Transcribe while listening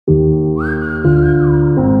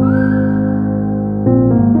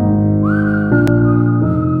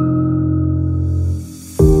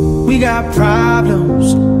got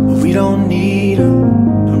problems, but we don't need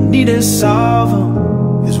them. Don't need to solve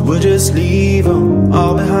them, 'cause we'll just leave them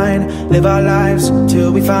all behind. Live our lives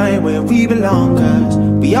till we find where we belong. 'Cause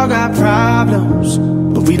we all got problems,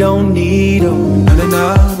 but we don't need them. No, no,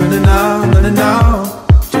 no, no, no, no, no, no.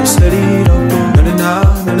 Just let it all go. No, no, no,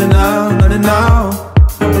 no, no, no, no, no.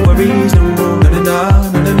 No worries no more. No, no, no,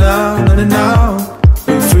 no, no, no, no, no.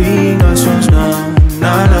 We're freeing ourselves now.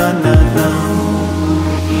 No, no, no, no.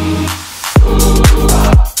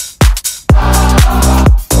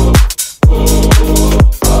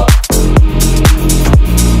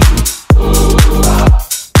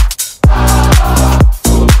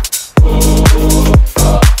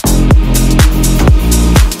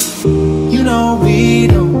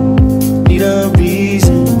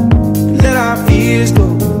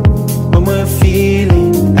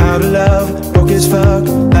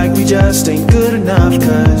 Just ain't good enough,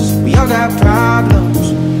 'cause we all got problems,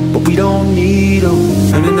 but we don't need them.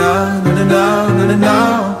 No, no, no, no, no, no, no, no.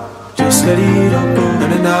 Just let it all go. No,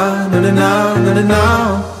 no, no, no, no, no, no, no.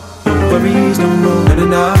 No worries no more. No, no,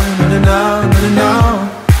 no, no, no, no, no, no.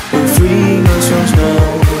 We're freeing ourselves now.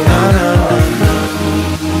 No, no, no, no.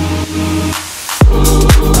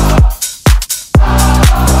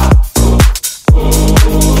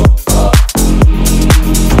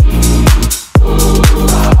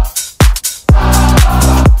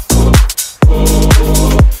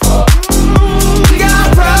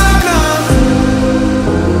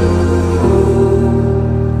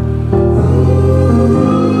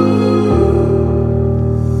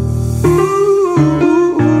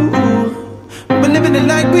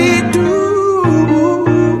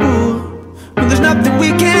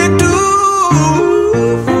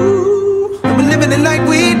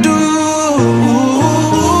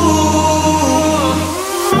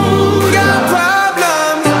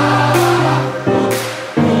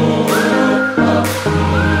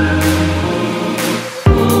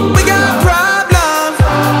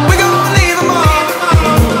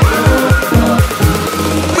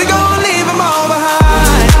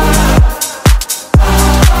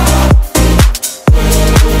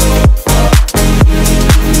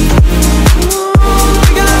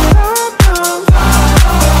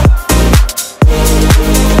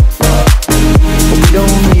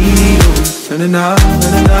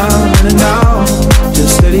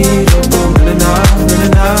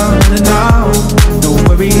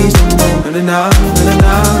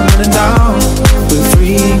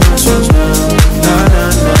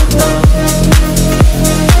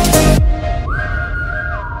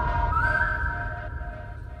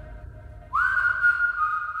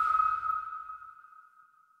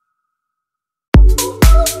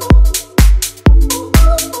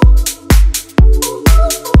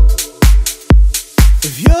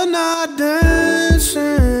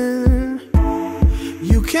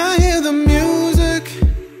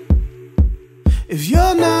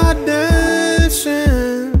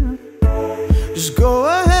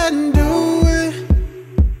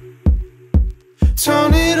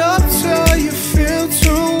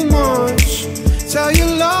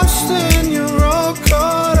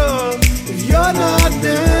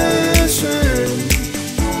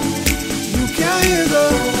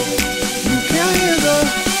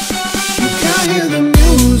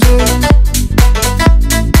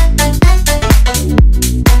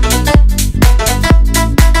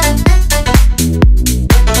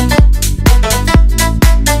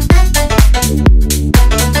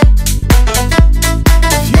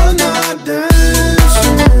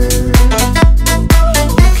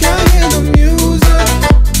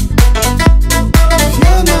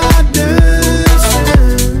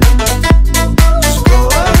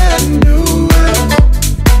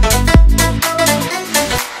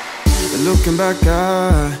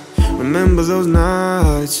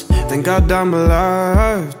 I'm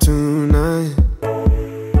alive tonight.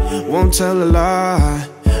 Won't tell a lie,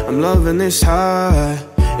 I'm loving this high.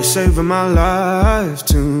 It's saving my life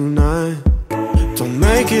tonight. Don't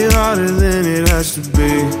make it harder than it has to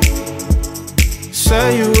be.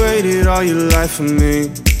 Say you waited all your life for me.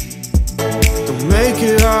 Don't make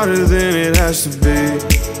it harder than it has to be.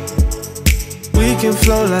 We can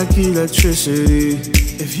flow like electricity.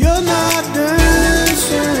 If you're not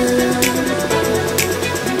dancing,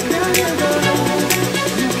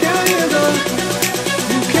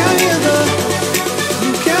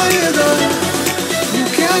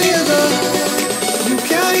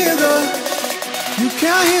 you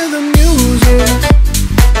can't hear the music.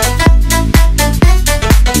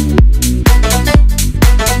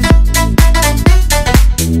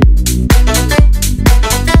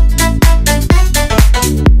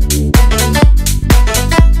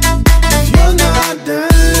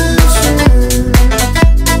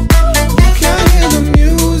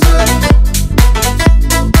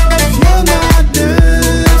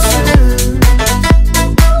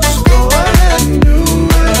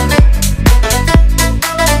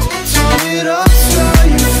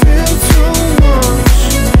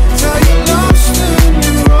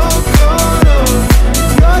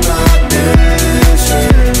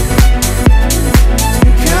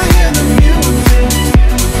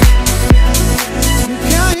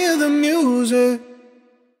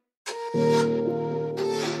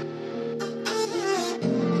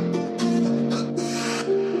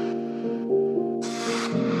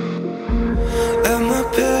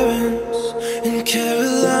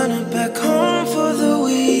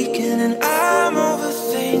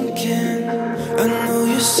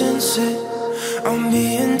 sense it. I'm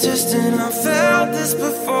being distant, I felt this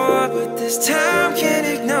before, but this time can't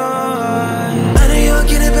ignore. I know you're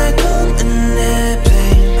getting back on an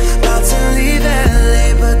airplane, about to leave LA,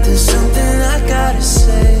 but there's something I gotta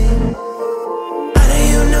say. I know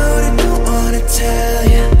you know what I don't wanna tell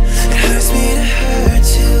you. It hurts me to hurt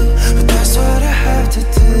you, but that's what I have to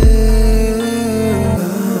do.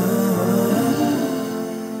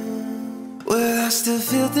 Will I still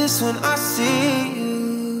feel this when I see you?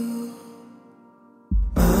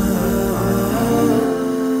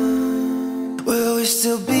 Will we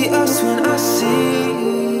still be us when I see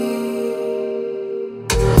you?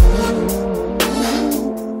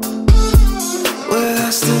 Will I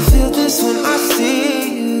still feel this when I see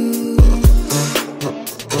you?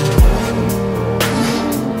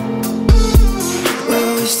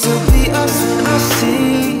 Will we still be us when I see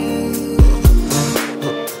you?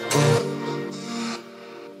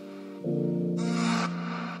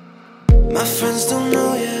 My friends don't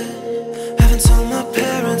know yet, haven't told my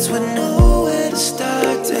parents, we know where to start.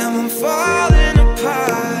 Damn, I'm falling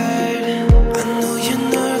apart. I know you're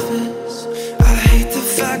nervous, I hate the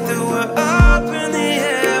fact that we're up in the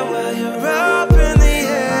air while you're up in the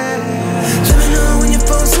air. Let me know when your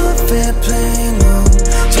phone's on airplane mode.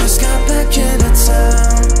 Just got back into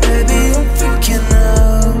town, baby, I'm freaking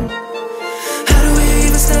out. How do we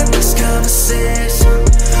even start this conversation?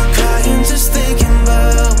 Crying just thinking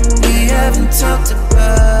about we haven't talked about.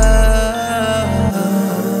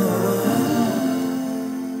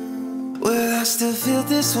 Will I still feel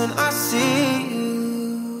this when I see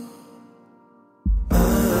you?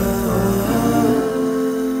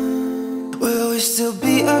 Will we still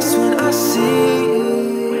be us when I see you?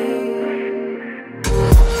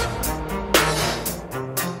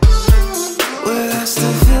 Will I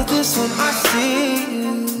still feel this when I see you?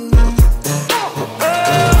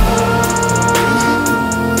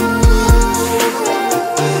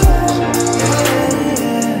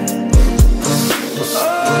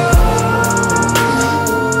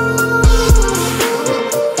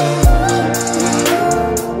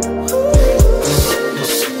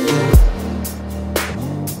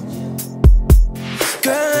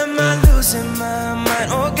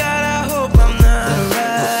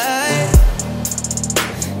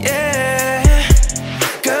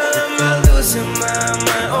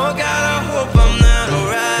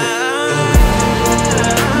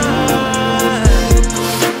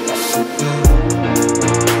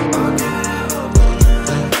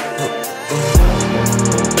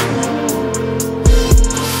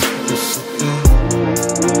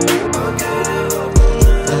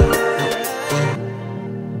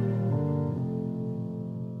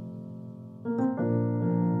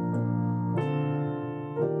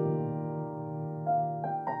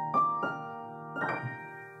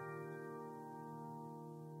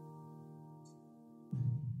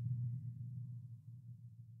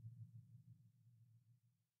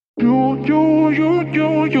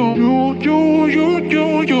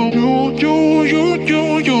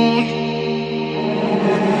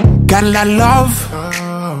 Got a lot of love,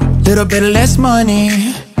 little bit less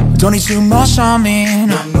money. Don't need too much on me,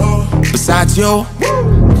 no. Besides you,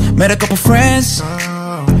 met a couple friends,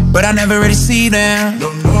 but I never really see them,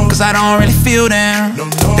 cause I don't really feel them.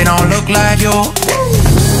 They don't look like you.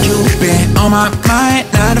 You've been on my mind,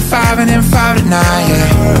 9 to 5 and then 5 to 9,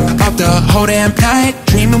 yeah. Up the whole damn night,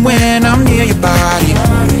 dreaming when I'm near your body.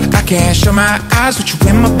 I can't shut my eyes with you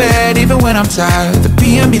in my bed, even when I'm tired. The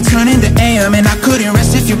PM be turning to AM and I couldn't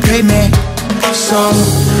rest if you paid me. So,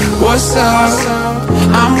 what's up?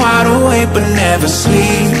 I'm wide awake but never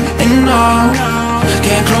sleep. And no,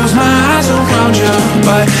 can't close my eyes around you,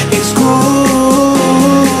 but it's cool,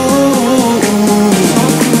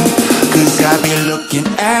 cause I be looking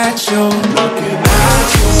at you, looking at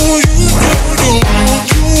you. Looking at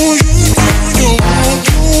you, at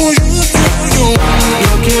you.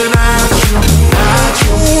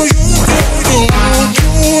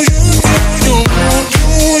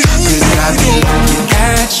 Cause I be looking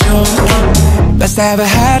at you. Best I ever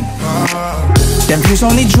had. Them views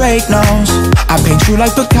only Drake knows. I paint you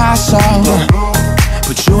like Picasso,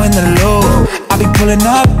 put you in the loop. I be pulling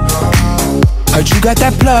up. Heard you got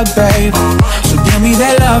that plug, babe, so give me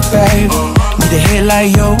that love, babe. Need a hit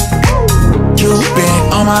like you. You've been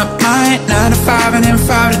on my mind, 9 to 5 and then 5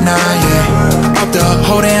 to 9, yeah. Up the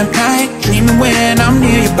whole damn night, dreaming when I'm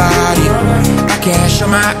near your body. I can't shut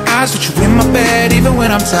my eyes with you in my bed, even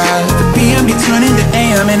when I'm tired. The PM be turning to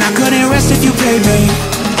AM and I couldn't rest if you paid me.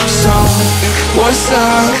 So, what's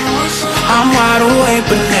up? I'm wide awake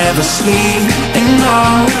but never sleep. And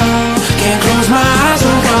no, can't close my eyes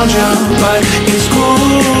around found you, but it's cool,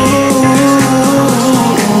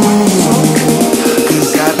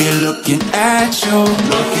 'cause I be looking at you,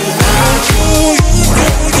 looking at you.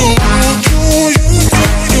 Looking at you,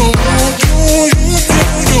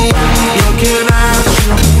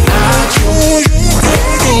 at you.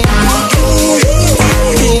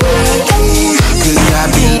 'Cause I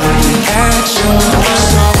be looking at you.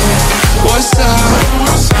 So, what's up?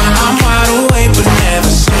 I'm wide awake but never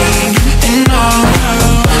sleep. And no,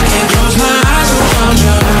 can't close my eyes around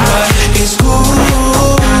you, but it's cool.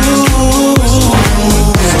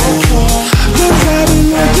 'Cause I be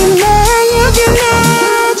looking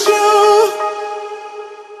at you.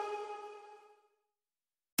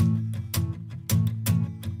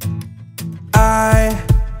 I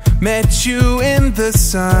met you in the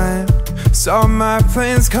sun, saw my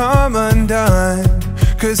plans come undone,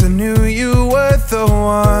 'cause I knew you were the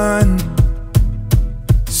one.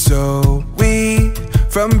 So we,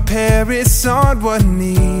 from Paris on one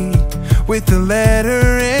knee, with a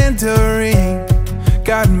letter and a ring,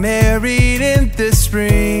 got married in the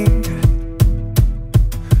spring.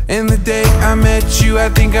 And the day I met you, I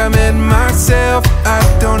think I met myself. I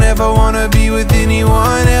don't ever wanna be with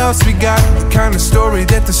anyone else. We got the kind of story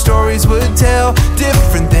that the stories would tell,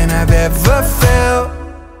 different than I've ever felt.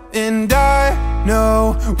 And I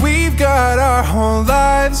know we've got our whole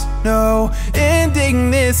lives, no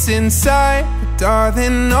ending this inside. But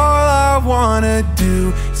darling, all I wanna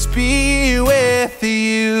do is be with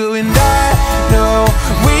you. And I know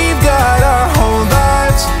we've got our whole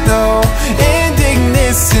lives, no ending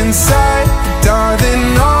this inside.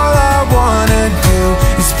 Darling, all I wanna do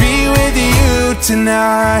is be with you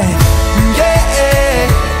tonight. Yeah,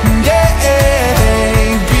 yeah,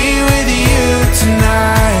 be with you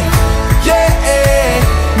tonight. Yeah,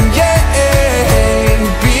 yeah,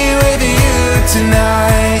 be with you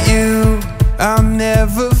tonight. I'll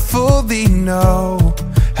never fully know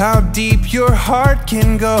how deep your heart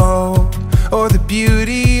can go, or the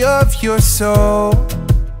beauty of your soul.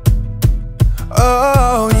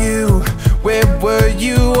 Oh, where were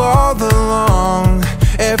you all along?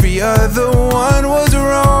 Every other one was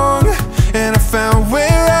wrong, and I found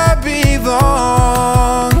where I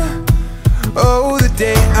belong. Oh, the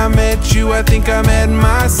day I met you, I think I met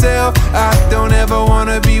myself. I don't ever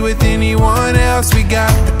wanna be with anyone else. We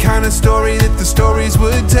got the kind of story that the stories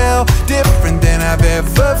would tell, different than I've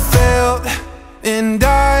ever felt. And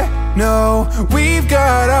I know we've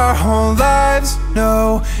got our whole lives,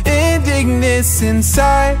 no ending this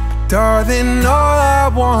inside. Darling, all I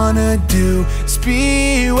wanna do is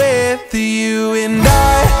be with you. And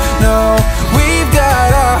I know we've got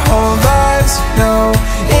our whole lives, no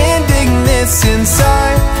ending this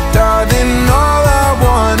inside. Darling, all I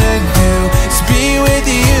wanna do is be with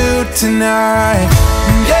you tonight.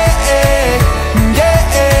 Yeah,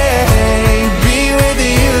 yeah, be with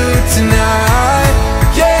you tonight.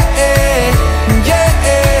 Yeah, yeah,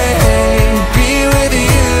 be with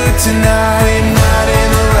you tonight. We're not in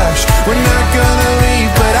a rush, we're not gonna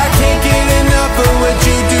leave, but I can't get enough of what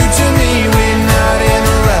you do to me. We're not in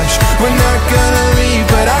a rush, we're not gonna leave,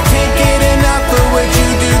 but I can't get enough of what you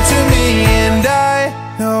do to me. And I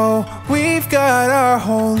know we've got our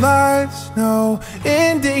whole lives, no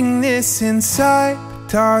ending this inside.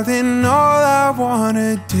 Darling, all I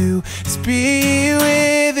wanna do is be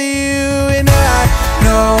with you. And I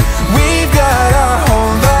know we've got our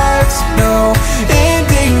whole lives, no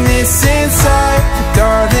ending this inside.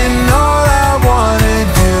 Darling, all I wanna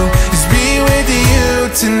do is be with you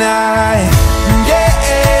tonight. Yeah,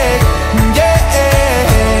 yeah,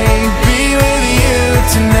 be with you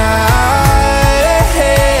tonight.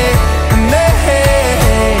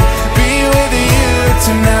 Be with you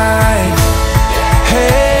tonight.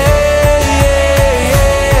 Hey,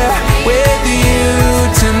 yeah, with you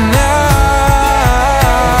tonight.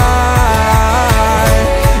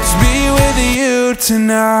 Just be with you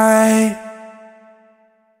tonight.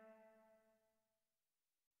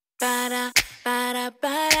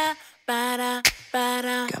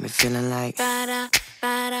 Got me feeling like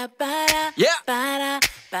yeah.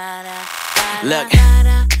 Look,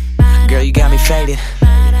 girl, you got me faded,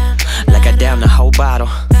 like I downed the whole bottle.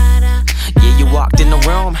 Yeah, you walked in the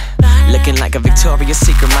room looking like a Victoria's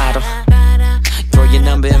Secret model. Throw your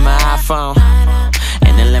number in my iPhone,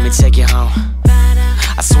 and then let me take you home.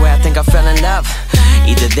 I swear I think I fell in love,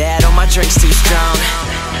 either that or my drink's too strong.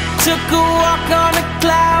 Took a walk on the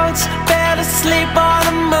clouds, fell asleep on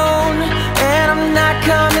the moon, and I'm not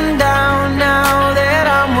coming down now that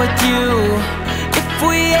I'm with you. If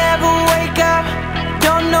we ever wake up,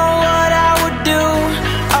 don't know what I would do.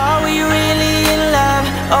 Are we really in love,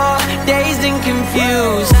 or dazed and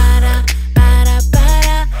confused?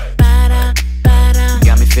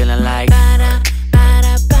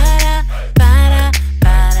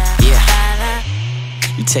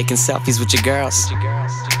 You taking selfies with your girls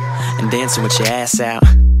and dancing with your ass out.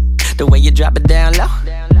 The way you drop it down low,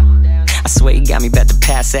 I swear you got me about to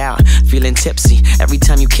pass out. Feeling tipsy every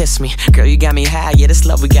time you kiss me. Girl, you got me high, yeah, this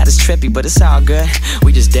love we got is trippy. But it's all good,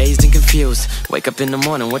 we just dazed and confused. Wake up in the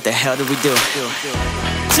morning, what the hell did we do?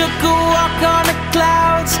 Took a walk on the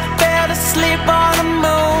clouds, fell asleep on the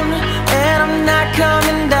moon. And I'm not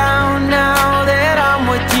coming down now that I'm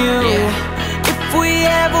with you. If we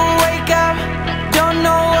ever wake up, don't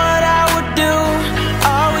know what I would do.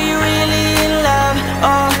 Are we really in love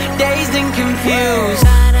or dazed and confused?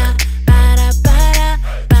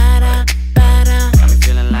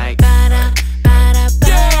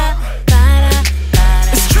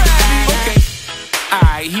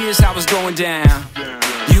 Here's how it's going down.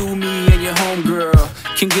 You, me, and your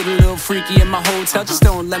homegirl can get a little freaky in my hotel. Just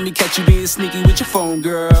don't let me catch you being sneaky with your phone,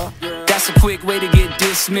 girl. That's a quick way to get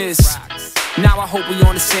dismissed. Now I hope we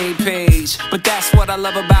on the same page. But that's what I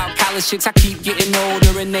love about college chicks. I keep getting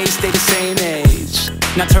older and they stay the same age.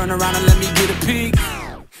 Now turn around and let me get a peek.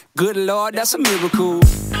 Good Lord, that's a miracle.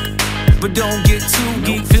 But don't get too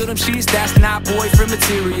geek. Feel them sheets, that's not boyfriend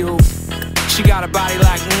material. She got a body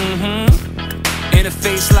like and a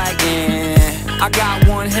face like I got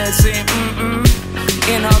one head saying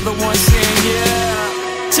and other one saying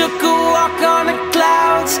yeah. Took a walk on the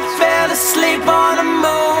clouds, fell asleep on the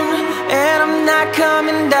moon. And I'm not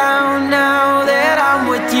coming down now that I'm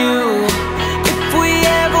with you. If we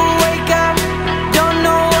ever wake up, don't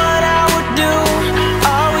know what I would do.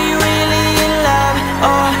 Are we really in love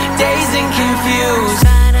or dazed and confused?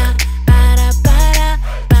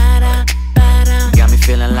 Got me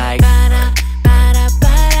feeling like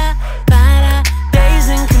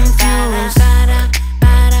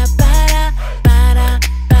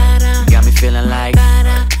feeling like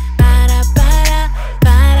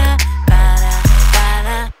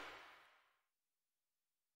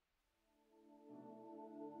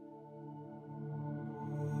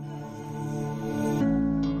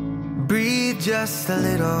breathe just a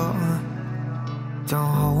little. Don't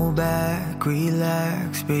hold back,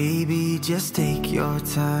 relax, baby, just take your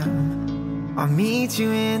time. I'll meet you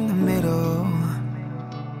in the middle.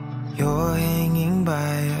 You're hanging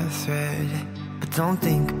by a thread, but don't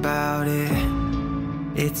think about it,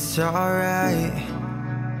 it's alright.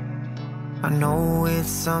 I know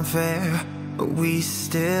it's unfair, but we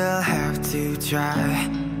still have to try.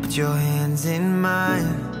 Put your hands in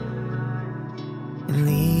mine and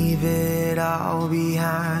leave it all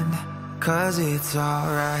behind, 'cause it's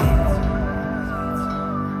alright.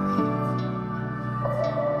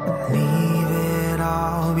 Leave it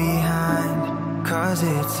all behind, 'cause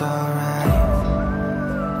it's alright.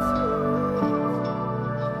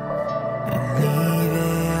 Leave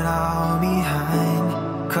it all behind,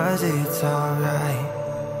 'cause it's alright.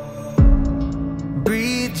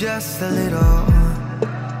 Breathe just a little.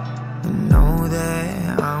 Know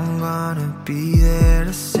that I'm gonna be there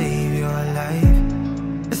to save your life.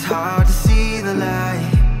 It's hard to see the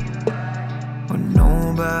light when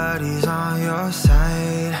nobody's on your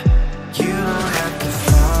side. You don't have to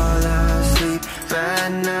fall asleep at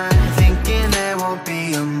night thinking there won't be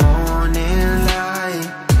a morning light.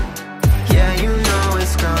 Yeah, you know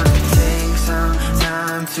it's gonna take some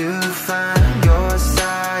time to find your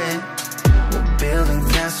side. We're building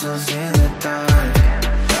castles in the dark,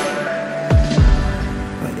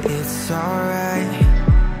 but it's alright.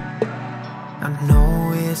 I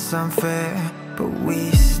know it's unfair, but we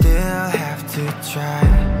still have to try.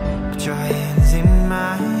 Put your hands in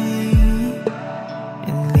mine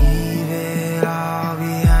and leave it all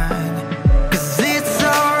behind, 'cause it's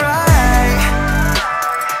alright.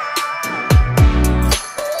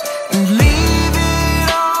 And leave it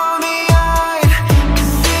all behind,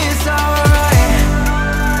 'cause it's alright.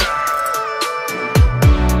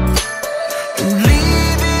 And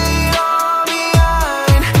leave it all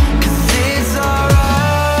behind, 'cause it's alright.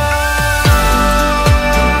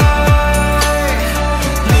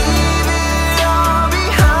 Leave it all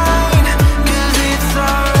behind, 'cause it's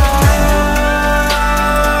alright.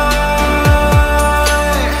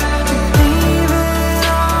 Leave it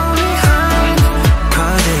all behind,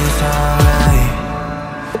 'cause it's alright.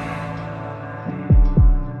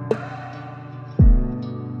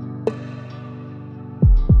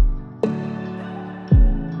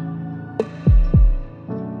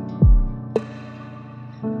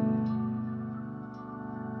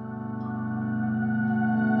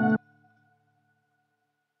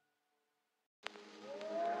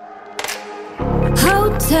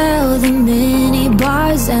 Hotel, the mini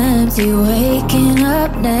bar's empty, waking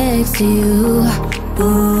up next to you.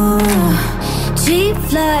 Ooh, cheap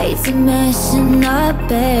flights and messing up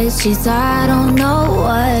bed sheets. I don't know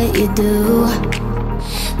what you do,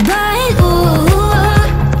 but ooh,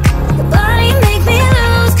 body make me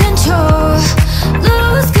lose control,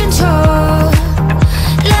 lose control.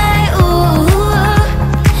 Like ooh,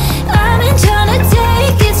 I've been trying to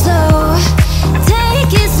take it slow,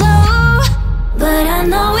 but I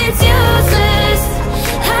know it's useless.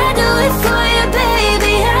 I do it for you,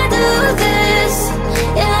 baby, I do this,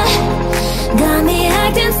 yeah. Got me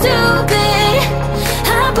acting stupid.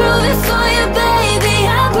 I prove it for you, baby,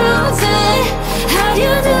 I prove it. How'd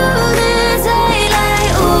you do this? Hey,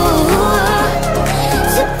 like, ooh,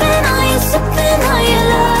 sipping on your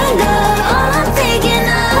love, love. All I'm thinking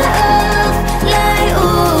of, like,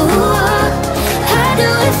 ooh, I do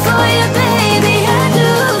it for you, baby, I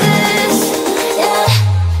do this, yeah.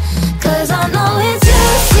 'Cause I know it's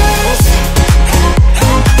useless.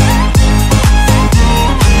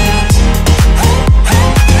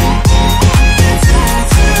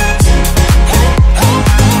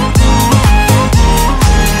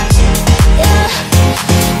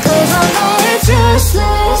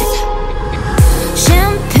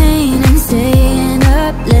 Champagne and staying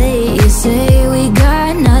up late. You say we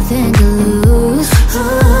got nothing to lose.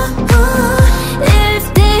 If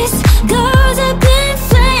this goes up in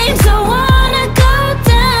flames, I wanna go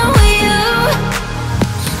down with you.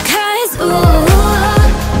 'Cause ooh,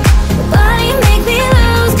 body make me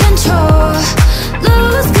lose control,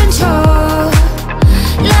 lose control.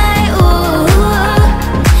 Like ooh,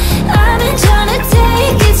 I've been trying to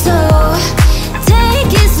take it slow,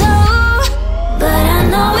 but I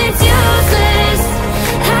know it's useless.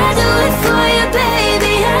 I do it for you,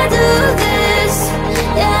 baby, I do this,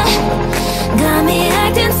 yeah. Got me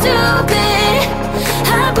acting stupid.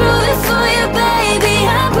 I prove it for you, baby,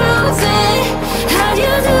 I prove it. How'd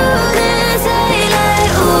you do this? Hey,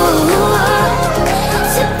 like, ooh,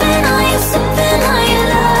 sipping on your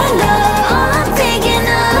love, love. All I'm thinking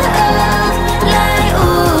of, like,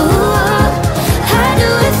 ooh, I do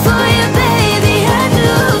it for you, baby, I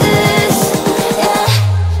do this, yeah.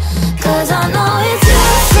 'Cause I know it's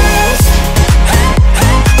useless.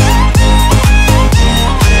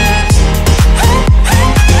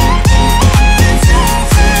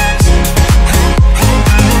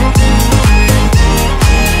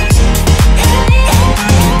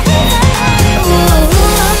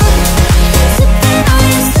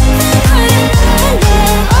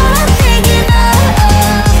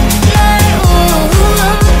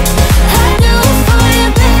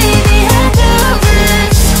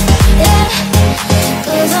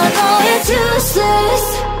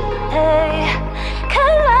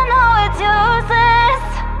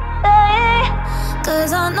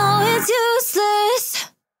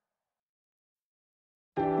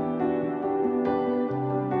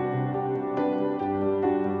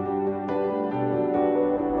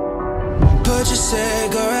 Put your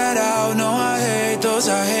cigarette out, no I hate those,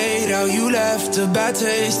 I hate how you left a bad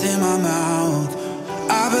taste in my mouth.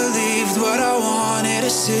 I believed what I wanted to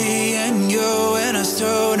see in you, and it's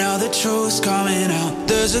true, now the truth's coming out.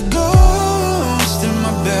 There's a ghost in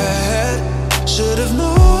my bed, should've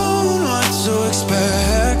known what to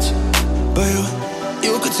expect. But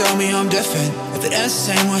you could tell me I'm different, if it ends the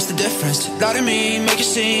same, what's the difference? Lie to me, make it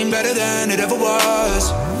seem better than it ever was.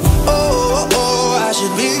 Oh, I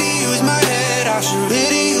should really use my head, I should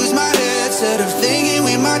really use my head, instead of thinking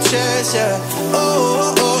with my chest, yeah.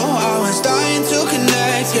 Oh, I was dying to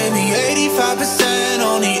connect, gave me 85%,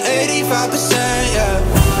 only 85%, yeah.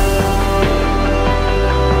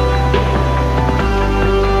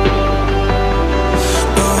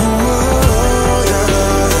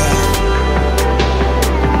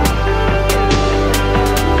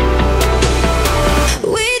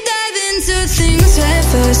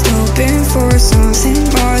 First hoping for something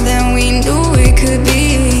more than we knew it could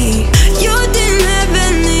be. You didn't have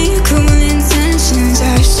any cruel intentions,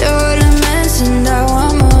 I should've mentioned I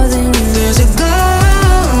want more than you. There's a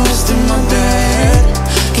ghost in my bed,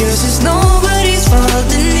 guess it's nobody's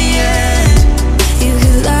fault in the end. You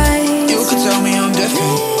could lie, you could tell me I'm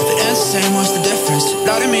different, if it ends the same, what's the difference?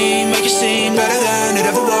 Lie to me, make it seem better than it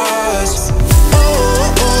ever was.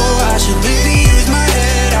 Oh, I should really use my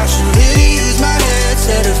head, I should really use my head,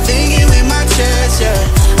 instead of thinking with my chest, yeah.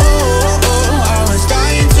 Oh, I was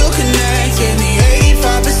dying to connect, gave me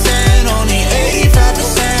 85%, only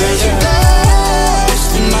 85%. There's a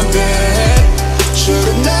ghost in my bed,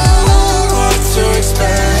 should've known what to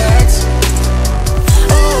expect.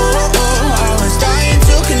 Oh, I was dying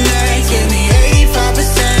to connect, gave me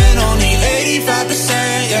 85%, only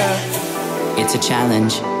 85%, yeah. It's a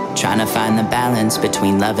challenge, trying to find the balance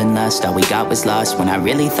between love and lust. All we got was lost when I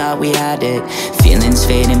really thought we had it. Feelings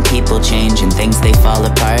fade and people change and things they fall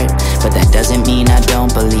apart, but that doesn't mean I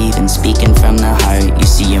don't believe in speaking from the heart. You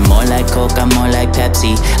see, you're more like Coke, I'm more like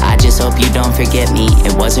Pepsi. I just hope you don't forget me.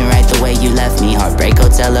 It wasn't right the way you left me. Heartbreak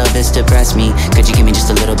Hotel, Elvis depressed me. Could you give me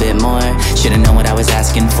just a little bit more? Should've known what I was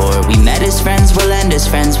asking for. We met as friends, we'll end as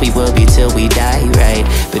friends. We will be till we die, right?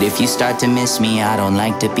 But if you start to miss me, I don't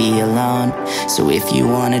like to be alone. So if you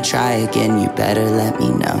wanna try again, you better let me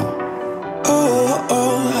know.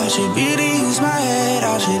 I should really use my head,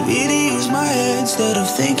 I should really use my head instead of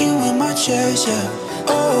thinking with my chest, yeah.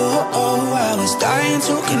 I was dying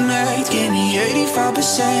to connect. Give me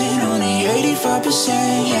 85%, only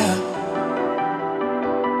 85%, yeah.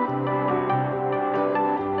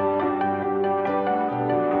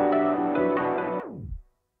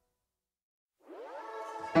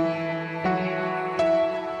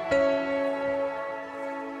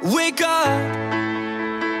 Wake up,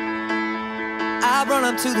 I run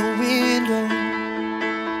up to the window.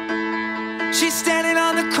 She's standing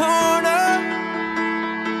on the corner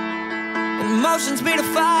and motions me to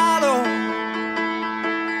follow.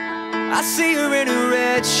 I see her in her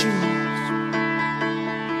red shoes.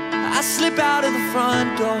 I slip out of the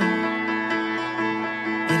front door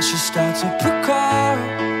and she starts up her car.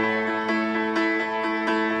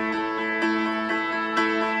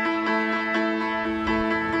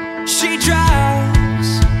 She drives,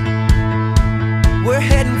 we're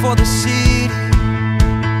heading for the city.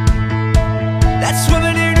 That's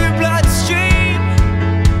swimming in her bloodstream,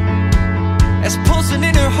 that's pulsing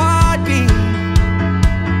in her heartbeat.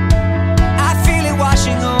 I feel it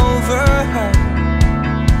washing over her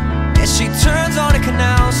as she turns on a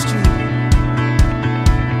canal street.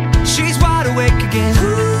 She's wide awake again.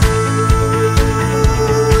 Ooh,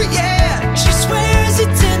 yeah. She swears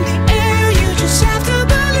it's in the air, you just have to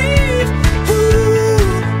believe. Ooh,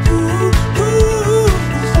 ooh, ooh,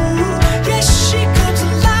 ooh. Yes, she comes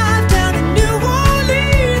alive down in New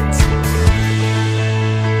Orleans.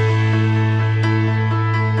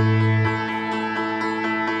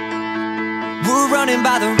 We're running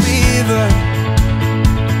by the river,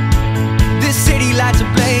 this city lights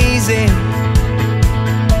are blazing.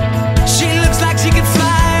 She looks like she can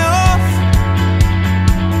fly off,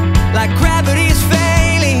 like gravity is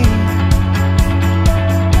failing.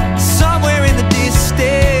 Somewhere in the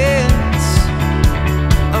distance,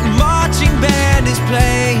 a marching band is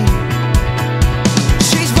playing.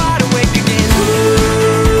 She's wide awake again.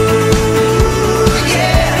 Ooh,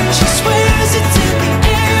 yeah. She swears it's in the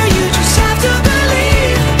air, you just have to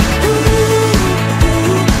believe. Ooh,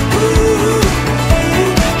 ooh, ooh.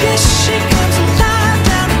 Yes, she comes alive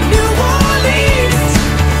down in New Orleans.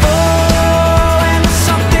 Oh, and there's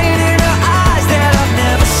something in her eyes that I've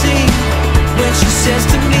never seen when she says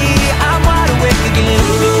to me, I'm wide awake again.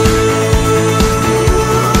 Ooh,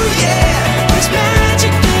 yeah. There's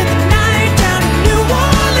magic in the night down in New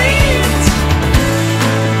Orleans.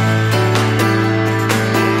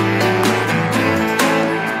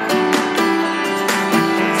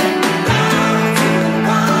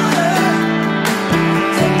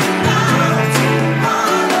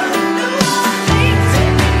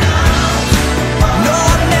 No,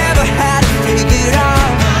 I've never had it figured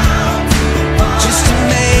out. Just a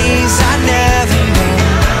maze I never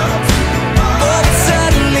know. But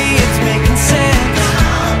suddenly it's making sense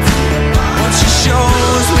once she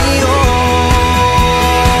shows me all.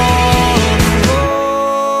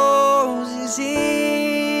 Roses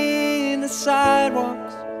in the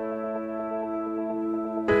sidewalks,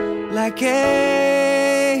 like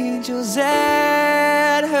angels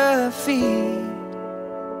at her feet,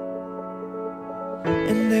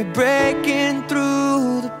 and they're breaking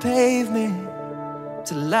through the pavement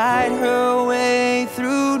to light her way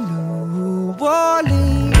through New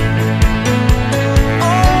Orleans.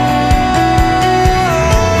 Oh,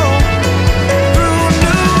 through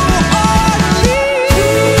New Orleans.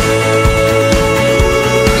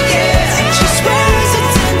 Yeah. She swears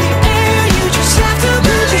it's in the air, you just have to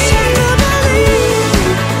believe.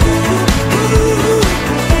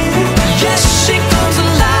 Yes, she comes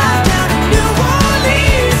alive down in New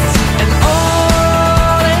Orleans. And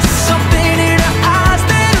oh, there's something in her eyes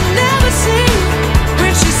that I've never seen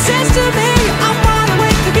when she says to me, I'm wide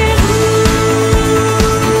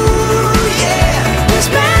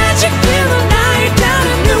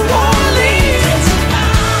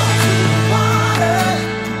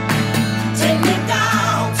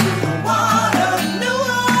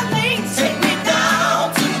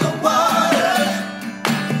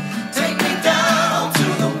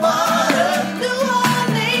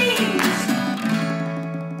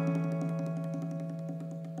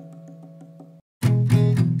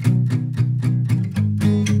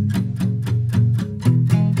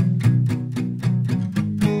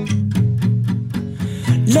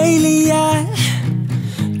Lately I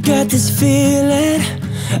got this feeling,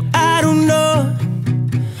 I don't know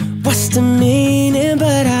what's the meaning,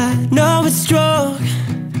 but I know it's strong,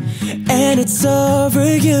 and it's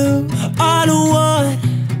over you. All I want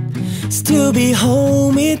is to be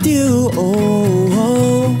home with you.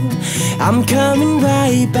 Oh, I'm coming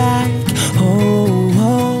right back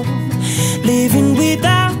home. Living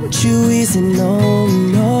without you is a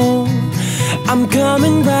no-no. I'm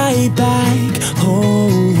coming right back home.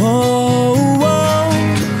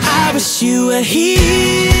 I wish you were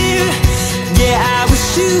here. Yeah, I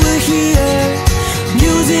wish you were here.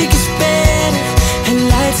 Music is better and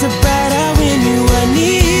lights are brighter when you are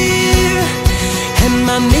near. Am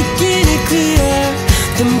I making it clear?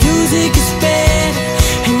 The music is better,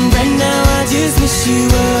 and right now I just wish you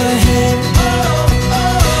were here.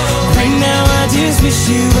 Right now I just wish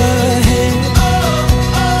you were here.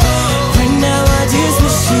 Right now I just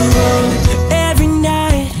wish you were. Every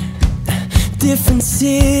night, different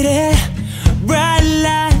city, bright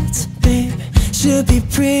lights, babe. Should be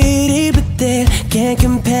pretty, but they can't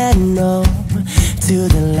compare, no, to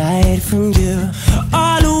the light from you.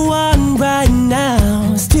 All I want right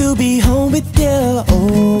now is to be home with you.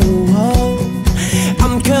 Oh,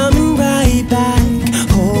 I'm coming right back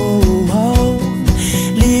home.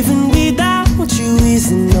 Living without you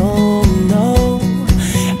is a no-no.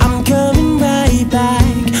 I'm coming right back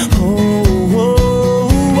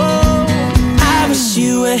home. I wish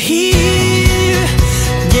you were here.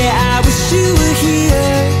 Yeah, I wish you were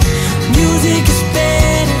here. Music is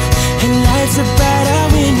better and lights are brighter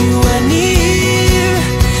when you are near.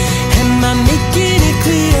 Am I making it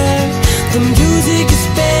clear? The music is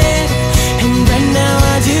better, and right now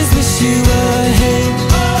I just wish you were here.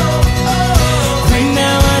 Right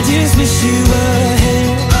now I just wish you were here.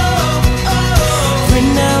 Right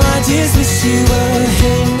now I just wish you were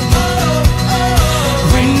here.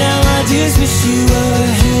 Right now I just wish you were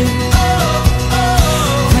here.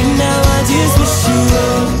 Right now I just wish you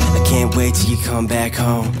were. I can't wait till you come back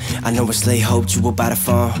home. I know it's late, hoped you were by the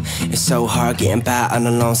phone. It's so hard getting by on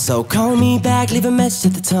alone, so call me back, leave a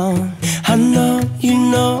message at the tone. I know, you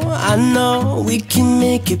know, I know we can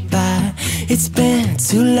make it by. It's been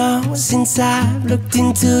too long since I've looked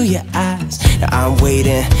into your eyes. Now I'm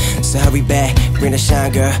waiting, so hurry back, bring the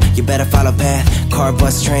shine, girl. You better follow path, car,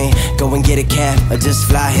 bus, train. Go and get a cab, or just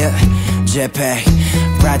fly here. Jetpack,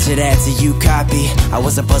 roger that till you copy. I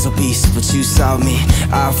was a puzzle piece, but you saw me.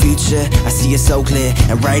 Our future, I see it so clear.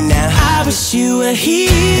 And right now, I wish you were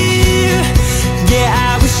here. Yeah,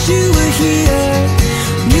 I wish you were here.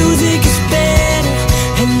 Music is better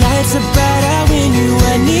and lights are brighter when you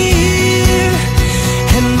are near.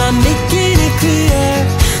 Am I making it clear?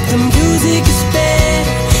 The music is better,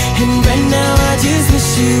 and right now I just wish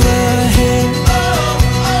you were here.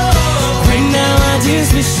 Right now I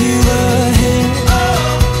just wish you were here.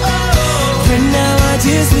 Right now I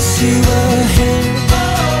just wish you were here.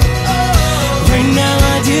 Right now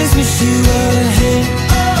I just wish you were here.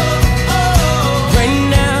 Right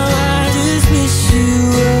now I just wish you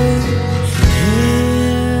were here.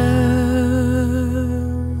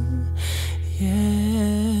 Yeah.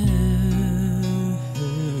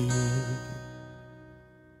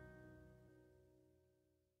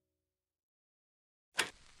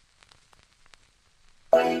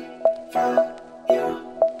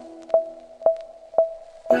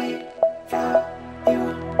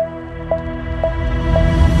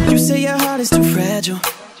 You say your heart is too fragile.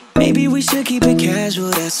 Maybe we should keep it casual.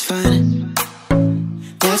 That's fine.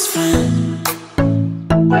 That's fine.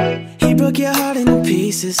 He broke your heart into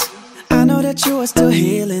pieces. I know that you are still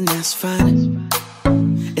healing. That's fine.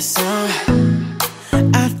 It's alright.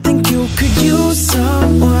 I think you could use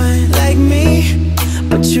someone like me,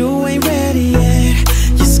 but you ain't ready yet.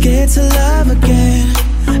 You're scared to love again.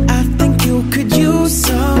 I think you could use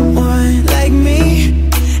someone like me.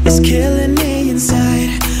 It's killing me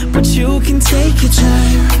inside, but you can take your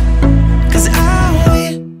time. 'Cause I'll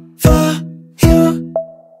wait for you,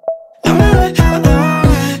 no matter how long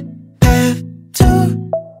I have to.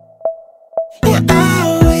 Yeah,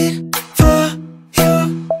 I'll wait for you.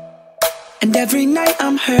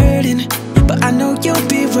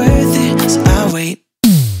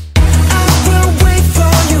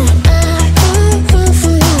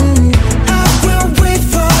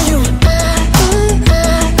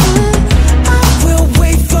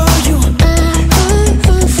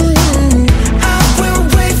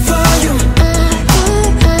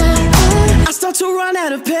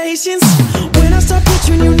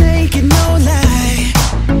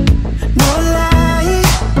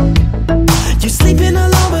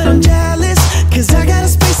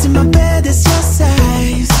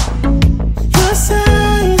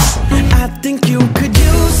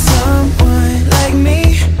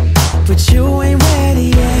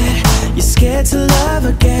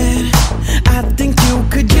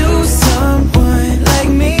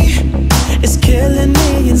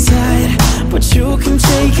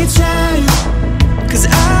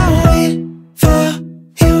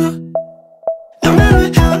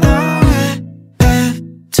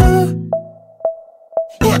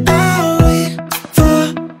 Yeah, I'll wait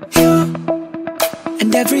for you.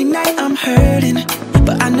 And every night I'm hurting,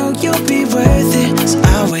 but I know you'll be worth it, so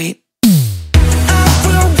I'll wait. I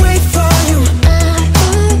will wait for you.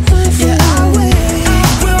 Yeah, I'll wait. I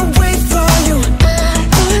will wait for you.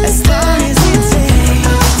 As long as it takes.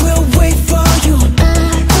 I will wait for you.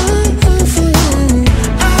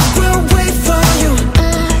 I will wait for you.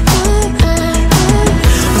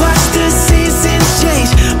 Watch the seasons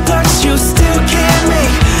change, but you still can't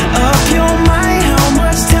make up your mind. How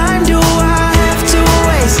much time do I have to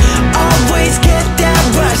waste? Always get that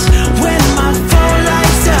rush when my phone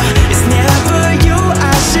lights up. It's never you,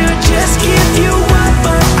 I should just give you up,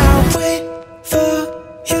 but I'll wait for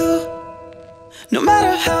you. No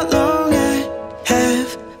matter how long I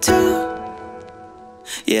have to.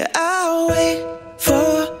 Yeah, I'll wait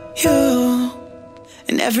for you.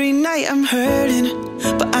 And every night I'm hurting,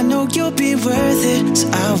 but I know you'll be worth it, so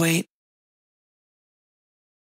I'll wait.